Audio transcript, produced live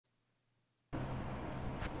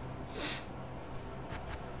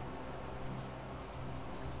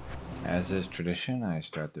As is tradition, I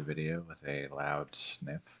start the video with a loud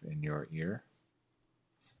sniff in your ear.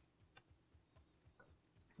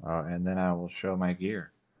 And then I will show my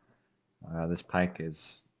gear. This pike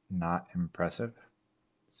is not impressive,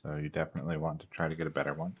 so you definitely want to try to get a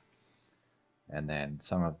better one. And then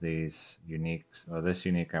some of these uniques, this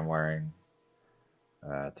unique I'm wearing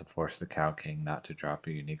to force the Cow King not to drop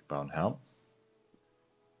a unique bone helm.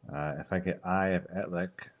 If I get Eye of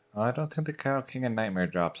Etlik, I don't think the Cow King and Nightmare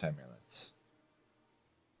drops amulets.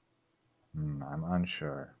 I'm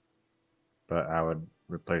unsure, but I would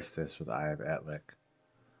replace this with Eye of Etlik.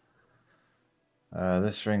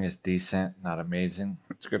 This ring is decent, not amazing.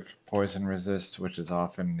 It's good for poison resist, which is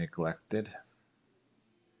often neglected.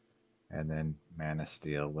 And then mana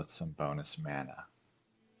steal with some bonus mana.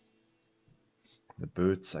 The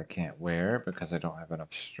boots I can't wear because I don't have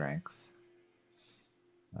enough strength.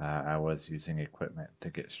 I was using equipment to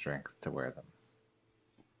get strength to wear them.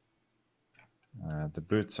 The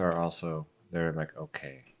boots are also, they're like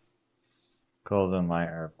okay. Cold and light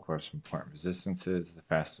are of course important resistances. The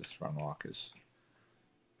fastest run walk is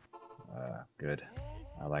good.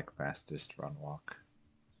 I like fastest run walk.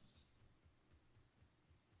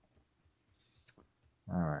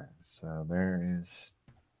 Alright, so there is...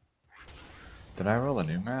 Did I roll a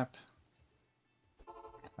new map?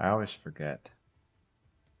 I always forget.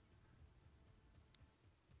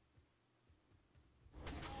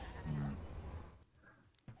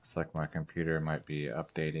 Looks like my computer might be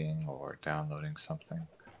updating or downloading something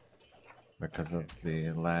because of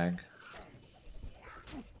the lag.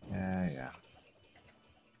 Yeah.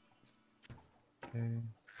 Okay.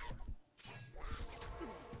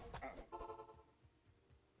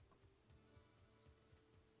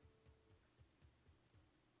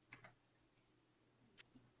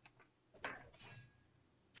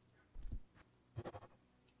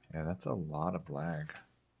 Yeah, that's a lot of lag.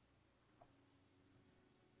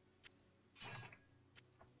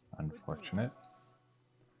 Unfortunate.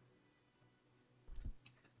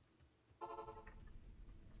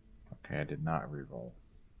 Okay, I did not reroll.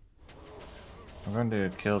 I'm going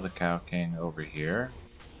to kill the Cow King over here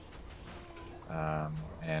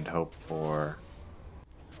and hope for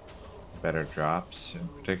better drops. In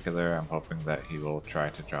particular, I'm hoping that he will try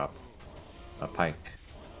to drop a pike.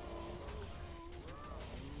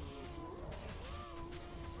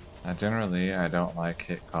 Now, generally, I don't like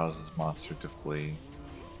hit causes monster to flee,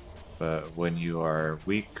 but when you are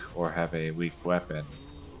weak or have a weak weapon,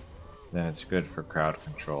 then it's good for crowd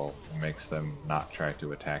control. It makes them not try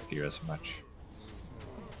to attack you as much.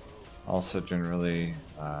 Also, generally,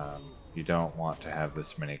 you don't want to have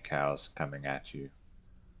this many cows coming at you.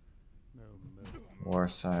 War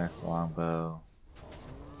Scythe, Longbow.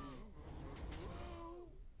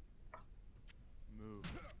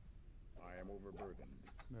 I am overburdened.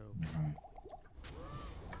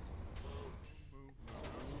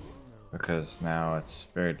 Because now it's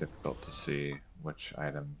very difficult to see which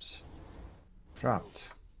items dropped.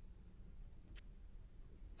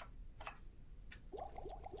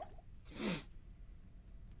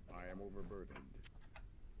 I am overburdened.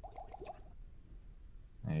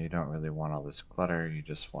 And you don't really want all this clutter, you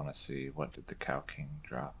just want to see what did the Cow King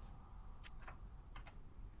drop.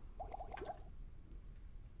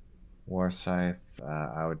 War Scythe,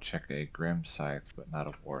 I would check a Grim Scythe, but not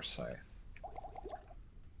a War Scythe.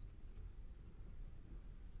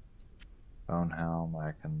 Bone Helm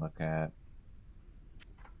I can look at.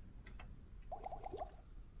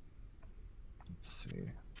 Let's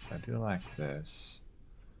see. I do like this.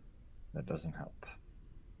 That doesn't help.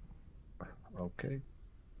 Okay.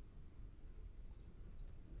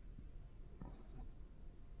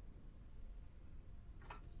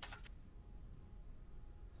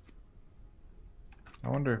 I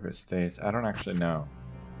wonder if it stays. I don't actually know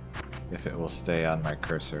if it will stay on my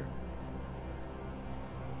cursor.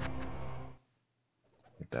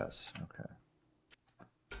 It does. Okay.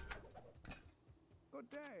 Good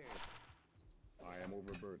day. I am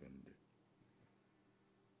overburdened.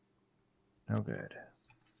 No good.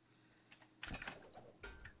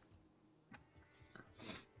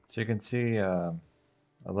 So you can see a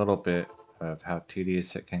little bit of how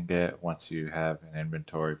tedious it can get once you have an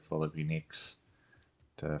inventory full of uniques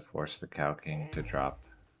to force the Cow King to drop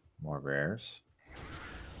more rares.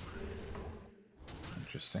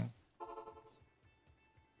 Interesting.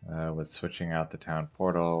 With switching out the town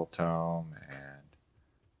portal tome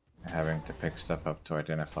and having to pick stuff up to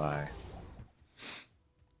identify.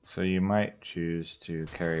 So you might choose to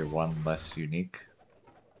carry one less unique,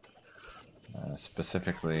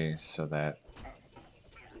 specifically so that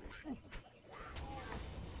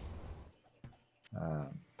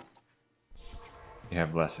you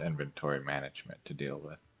have less inventory management to deal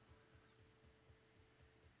with.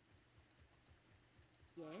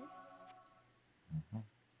 Yes? Mhm.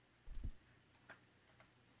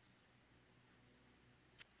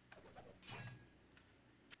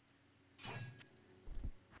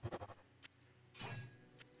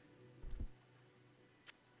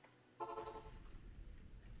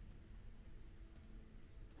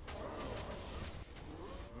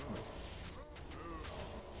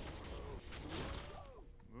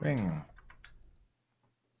 Ring!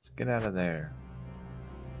 Let's get out of there.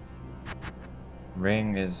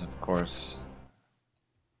 Ring is, of course,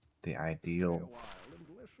 the Stay a ideal while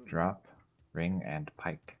and listen. drop. Ring and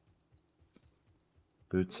pike.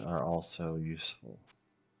 Boots are also useful.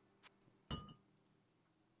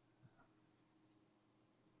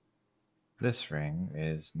 This ring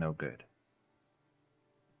is no good.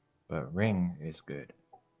 But ring is good.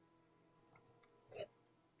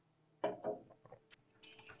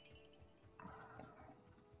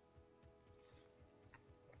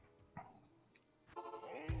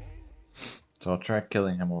 So I'll try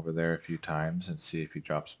killing him over there a few times and see if he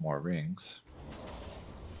drops more rings.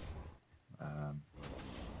 Um,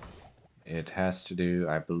 it has to do,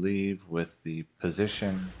 I believe, with the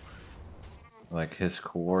position, like his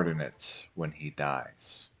coordinates when he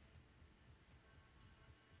dies.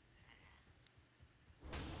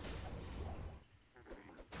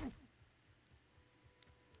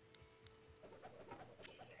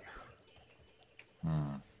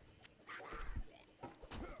 Hmm.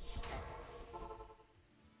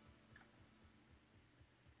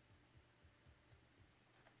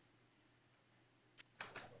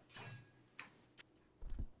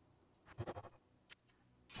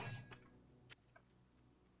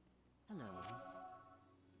 Hello.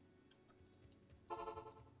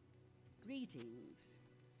 Greetings.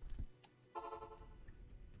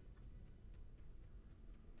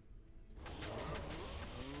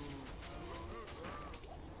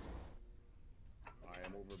 I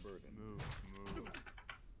am overburdened.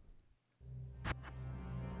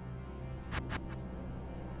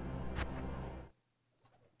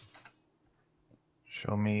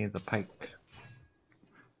 Show me the pike.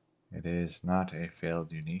 It is not a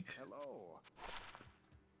failed unique, Hello.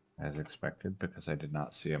 as expected, because I did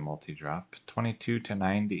not see a multi-drop. 22 to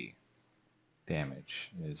 90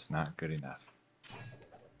 damage is not good enough.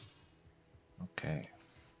 Okay.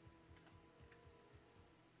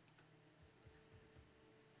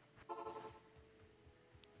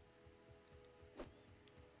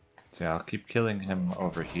 So I'll keep killing him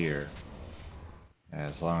over here,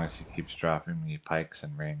 as long as he keeps dropping me pikes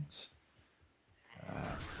and rings.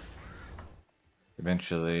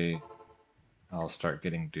 Eventually, I'll start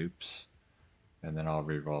getting dupes, and then I'll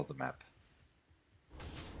re-roll the map.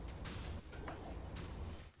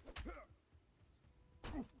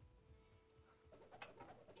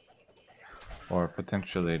 Or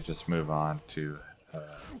potentially just move on to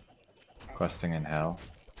questing in hell.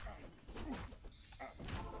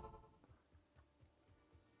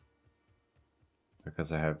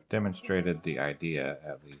 Because I have demonstrated the idea,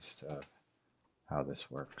 at least, of how this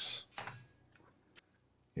works.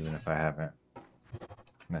 Even if I haven't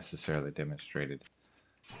necessarily demonstrated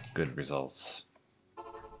good results.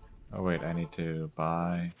 Oh wait, I need to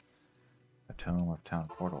buy a Tome of Town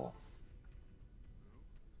Portal.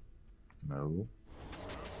 No.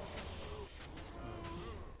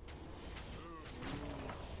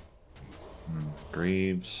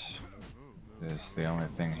 Greaves is the only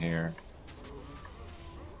thing here.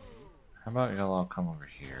 How about y'all all come over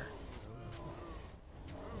here?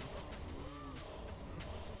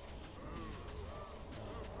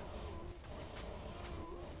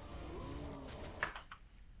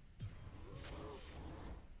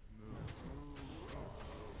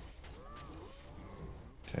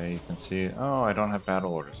 Okay, you can see, oh, I don't have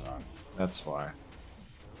battle orders on. That's why.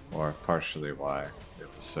 Or partially why it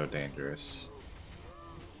was so dangerous.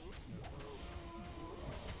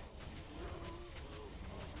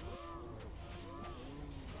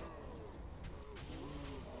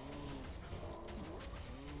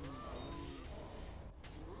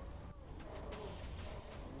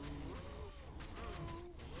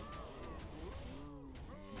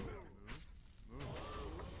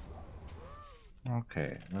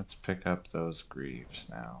 Okay, let's pick up those Greaves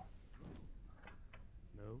now.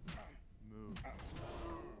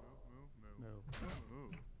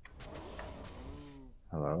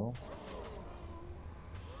 Hello?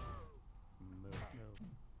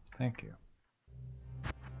 Thank you.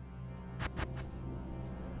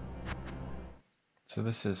 So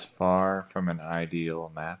this is far from an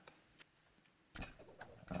ideal map.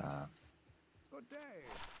 Good day.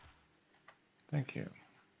 Thank you.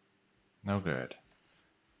 No good.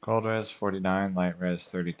 Cold res 49, light res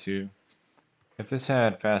 32. If this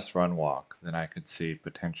had fast run walk, then I could see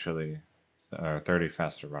potentially, or 30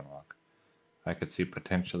 faster run walk. I could see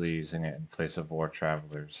potentially using it in place of War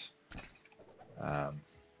Travelers um,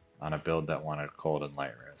 on a build that wanted cold and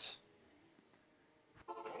light res.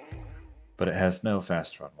 But it has no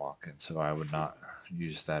fast run walk, and so I would not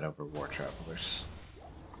use that over War Travelers.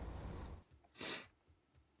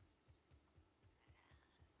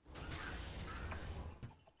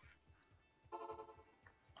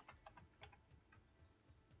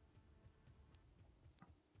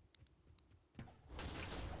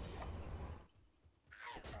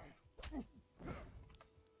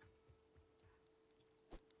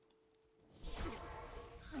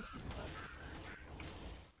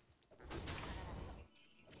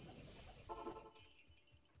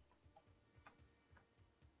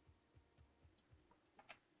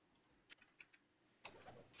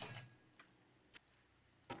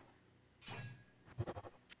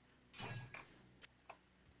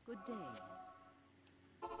 Good day.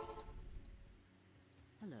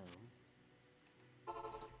 Hello.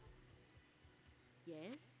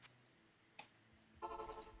 Yes?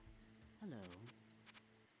 Hello.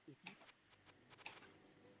 If you...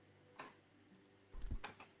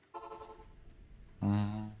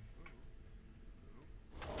 Mm.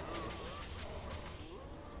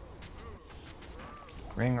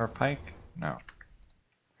 Ring or pike? No.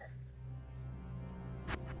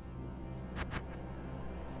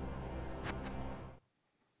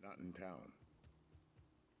 Not in town.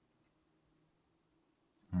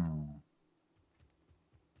 Hmm.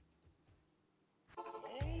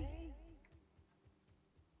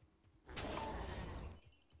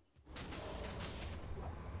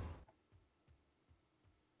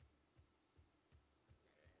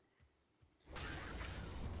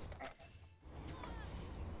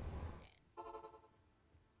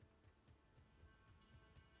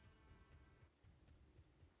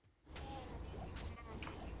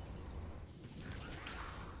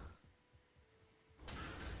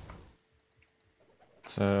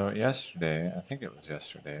 So yesterday, I think it was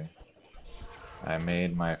yesterday, I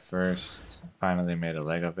made my first, finally made a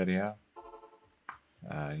Lego video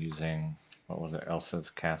using, what was it, Elsa's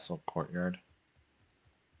Castle Courtyard.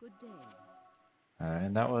 Good day.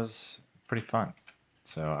 And that was pretty fun.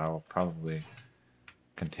 So I will probably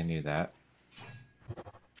continue that,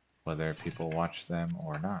 whether people watch them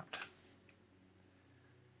or not.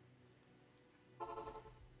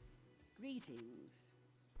 Greetings.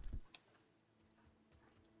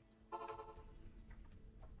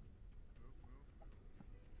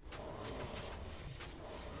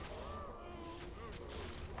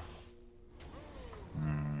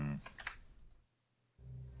 Hmm.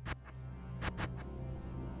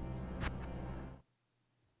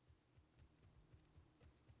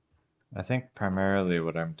 I think primarily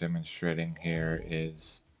what I'm demonstrating here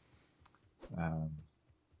is um,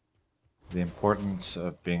 the importance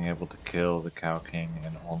of being able to kill the Cow King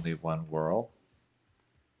in only one whirl,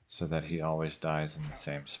 so that he always dies in the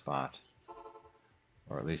same spot,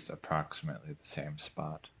 or at least approximately the same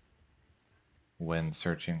spot, when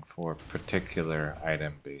searching for particular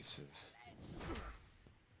item bases.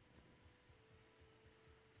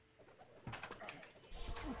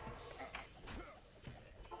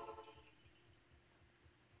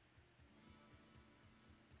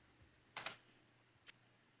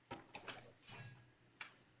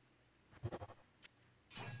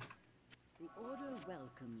 The Order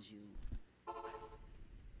welcomes you.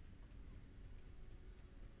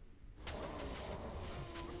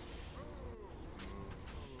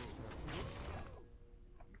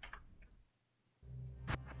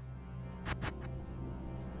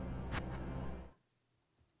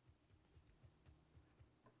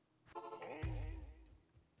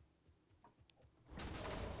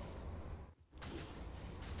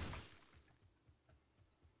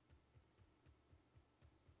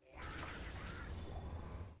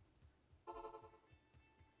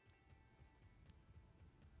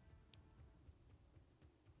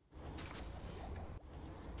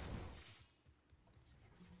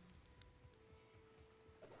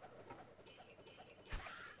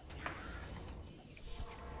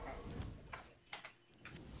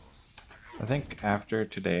 I think after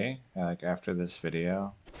today, like after this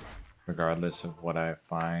video, regardless of what I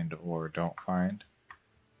find or don't find,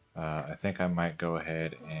 I think I might go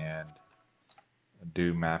ahead and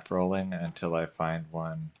do map rolling until I find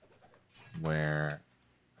one where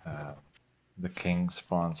uh, the king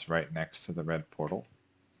spawns right next to the red portal,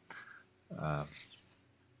 um,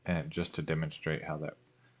 and just to demonstrate how that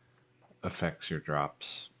affects your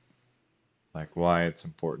drops. like why it's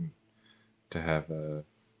important to have a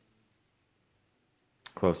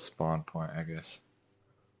close spawn point, I guess,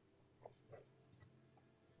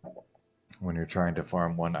 when you're trying to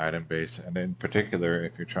farm one item base, and in particular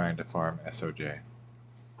if you're trying to farm SOJ.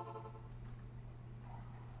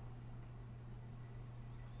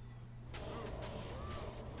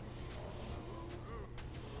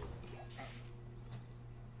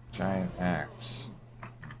 Giant axe.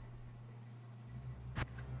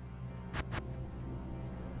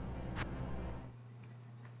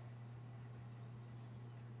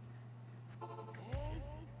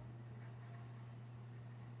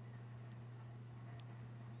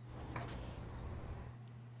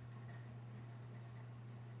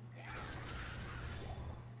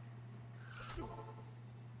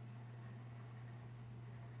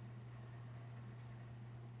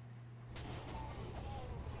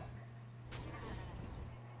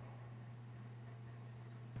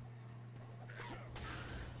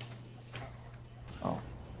 Oh,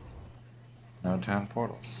 no town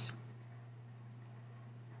portals.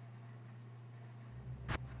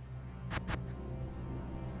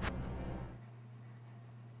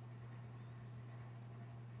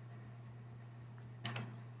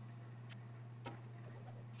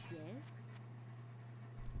 Yes?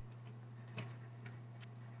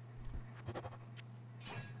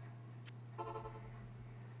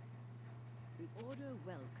 The Order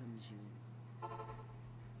welcomes you.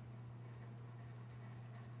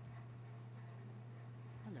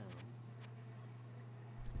 Hello.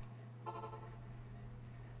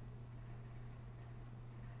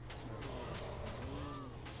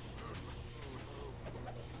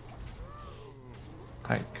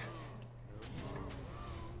 Pike.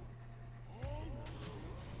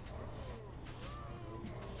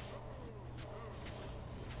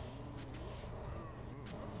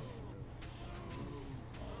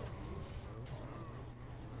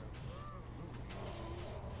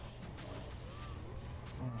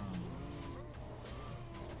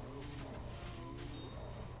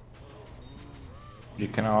 You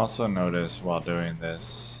can also notice while doing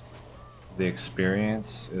this, the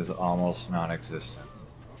experience is almost non-existent.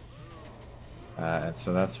 And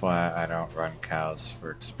so that's why I don't run cows for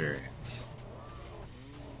experience.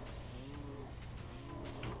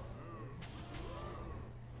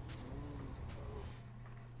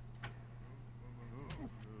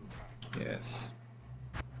 Yes.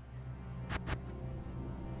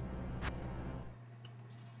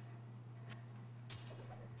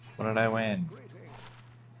 What did I win?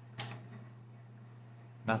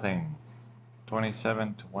 Nothing.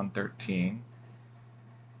 27 to 113.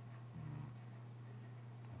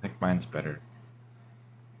 I think mine's better.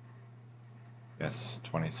 Yes,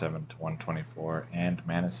 27 to 124 and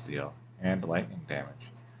Mana Steel and lightning damage.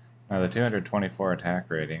 Now the 224 attack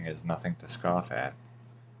rating is nothing to scoff at.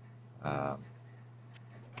 But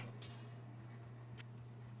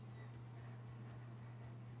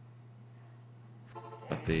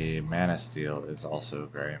the Mana Steel is also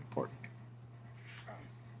very important.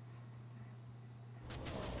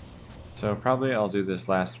 So probably I'll do this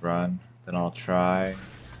last run, then I'll try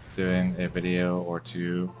doing a video or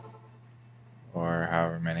two, or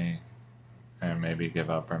however many, and maybe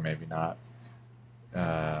give up or maybe not,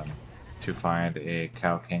 to find a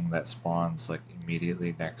Cow King that spawns like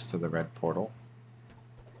immediately next to the red portal.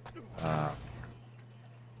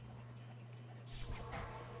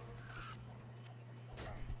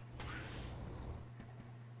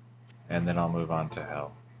 And then I'll move on to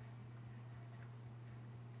Hell.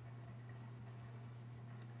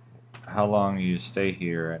 How long you stay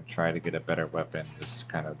here and try to get a better weapon just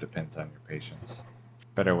kind of depends on your patience.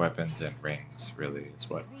 Better weapons and rings really is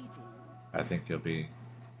what Greetings. I think you'll be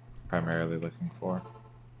primarily looking for.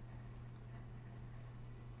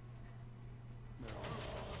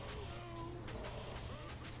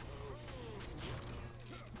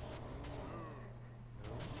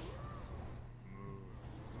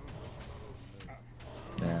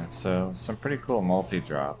 Yeah, so some pretty cool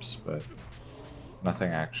multi-drops, but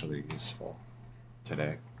nothing actually useful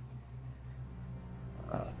today.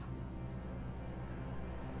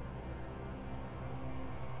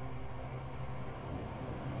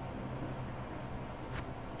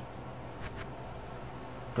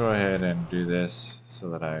 Go ahead and do this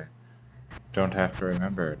so that I don't have to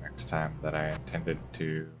remember next time that I intended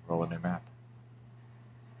to roll a new map.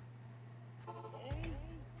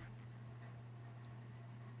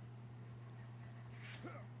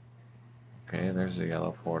 Okay, there's a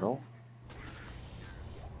yellow portal.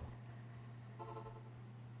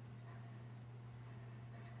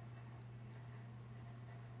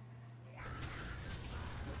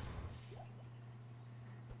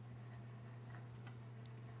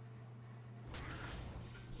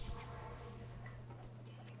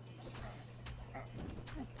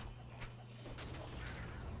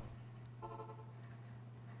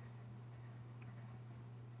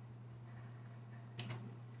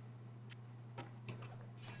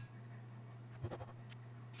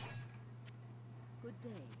 day.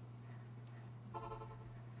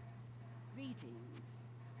 Greetings.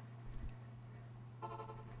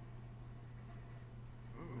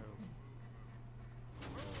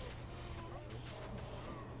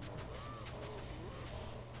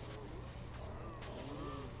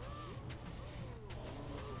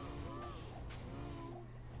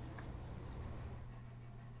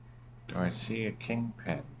 Do I see a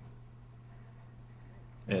kingpin?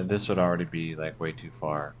 Yeah, this would already be like way too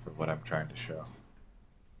far for what I'm trying to show.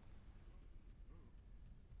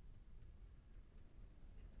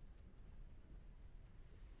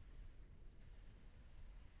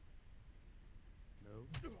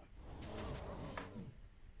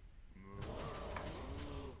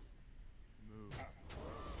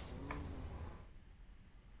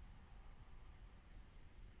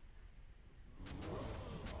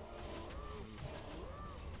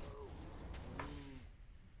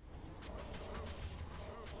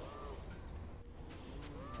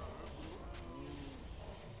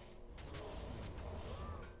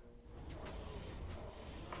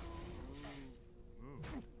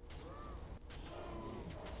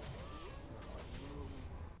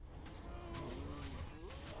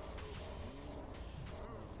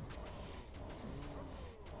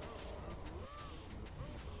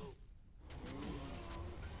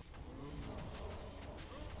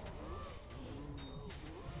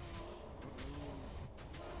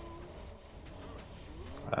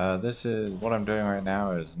 This is what I'm doing right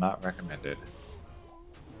now is not recommended.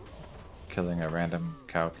 Killing a random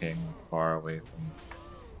cow king far away from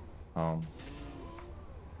home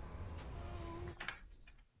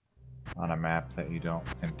on a map that you don't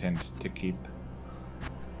intend to keep.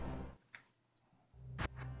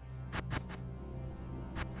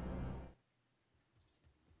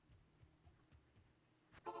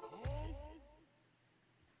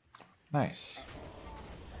 Nice.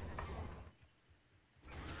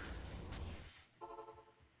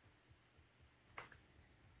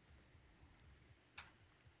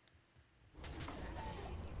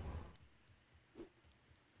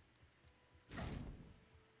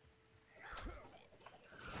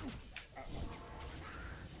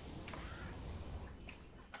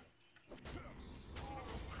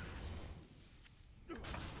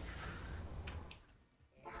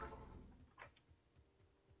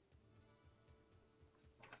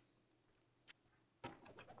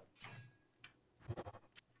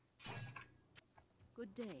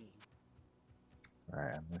 Good day.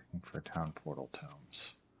 Alright, I'm looking for town portal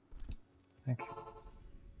tomes. Thank you.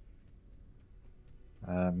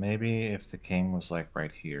 Maybe if the king was like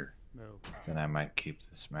right here, then I might keep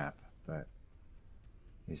this map, but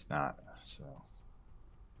he's not, so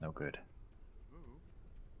no good.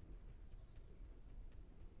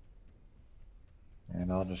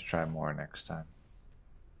 And I'll just try more next time.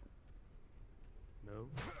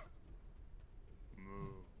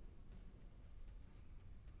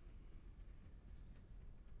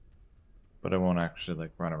 But I won't actually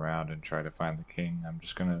like run around and try to find the king. I'm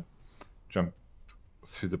just gonna jump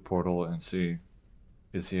through the portal and see,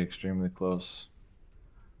 is he extremely close?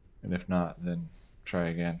 And if not, then try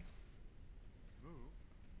again.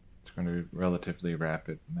 It's going to be relatively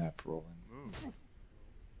rapid map rolling.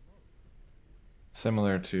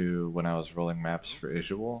 Similar to when I was rolling maps for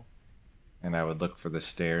Isual, and I would look for the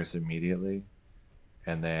stairs immediately,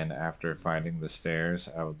 and then after finding the stairs,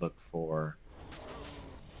 I would look for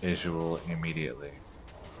Isual immediately.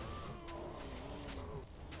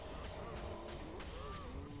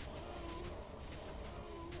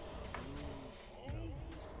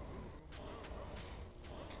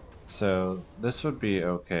 So this would be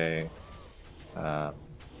okay um,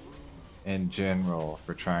 in general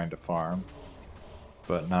for trying to farm,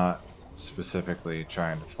 but not specifically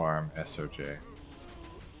trying to farm SOJ.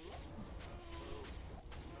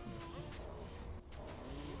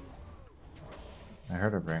 I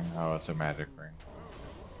heard a ring. Oh, it's a magic ring.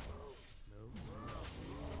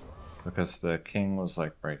 Because the king was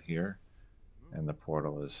like right here, and the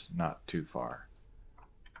portal is not too far.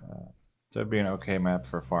 So it'd be an okay map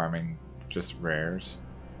for farming just rares,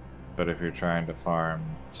 but if you're trying to farm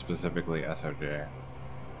specifically SOJ,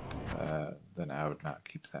 then I would not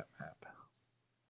keep that map.